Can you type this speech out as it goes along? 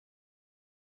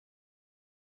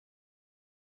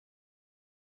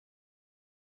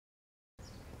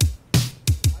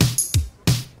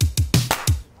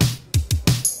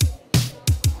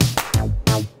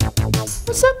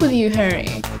What's up with you, Harry?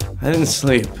 I didn't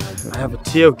sleep. I have a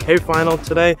TOK final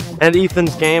today, and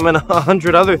Ethan's game, and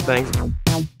 100 other things.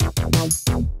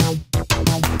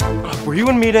 Were you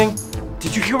in meeting?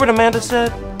 Did you hear what Amanda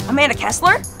said? Amanda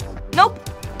Kessler? Nope.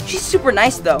 She's super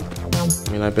nice, though.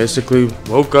 I mean, I basically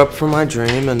woke up from my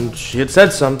dream, and she had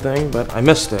said something, but I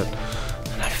missed it.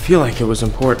 And I feel like it was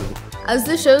important. As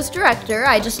the show's director,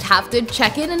 I just have to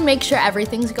check in and make sure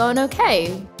everything's going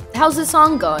okay. How's the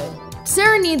song going?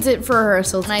 Sarah needs it for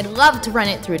rehearsals, and I'd love to run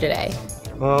it through today.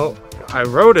 Well, I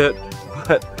wrote it,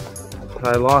 but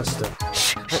I lost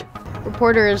it.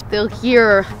 Reporters, they'll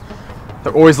hear.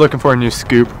 They're always looking for a new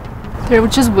scoop. They're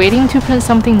just waiting to print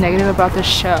something negative about the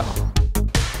show.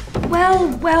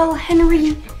 Well,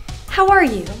 Henry, how are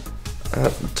you?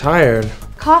 Tired.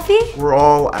 Coffee? We're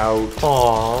all out.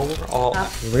 Aw, we're all...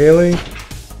 Really?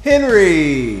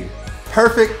 Henry!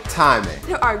 Perfect timing.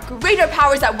 There are greater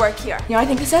powers at work here. You know what I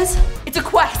think this is? It's a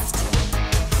quest.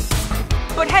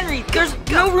 But Henry, there's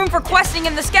no room for questing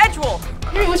in the schedule.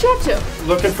 Henry, what you up to?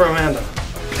 Looking for Amanda.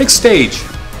 Take stage.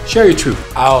 Share your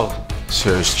truth. I'll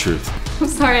share his truth. I'm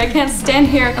sorry, I can't stand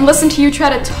here and listen to you try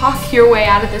to talk your way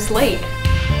out of this lake.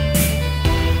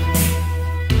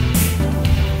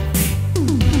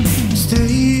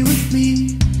 Stay with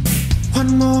me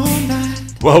one more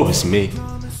night. Woe is me.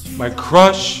 My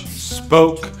crush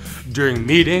spoke during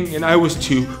meeting and I was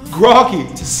too groggy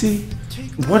to see.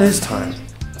 What is time?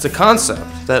 It's a concept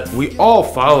that we all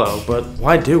follow, but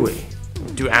why do we?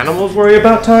 Do animals worry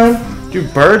about time? Do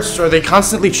birds, are they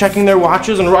constantly checking their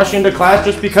watches and rushing to class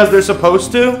just because they're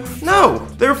supposed to? No,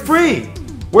 they're free.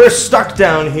 We're stuck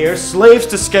down here, slaves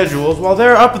to schedules, while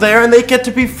they're up there and they get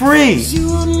to be free.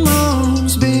 You and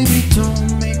moms, baby,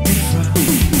 don't make me frown.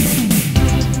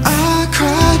 I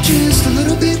cried just a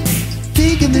little bit,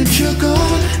 thinking that you're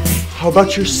gone. How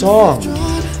about your song?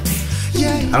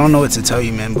 I don't know what to tell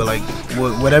you, man, but like,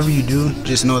 whatever you do,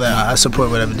 just know that I support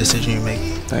whatever decision you make.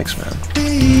 Thanks, man.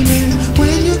 Baby.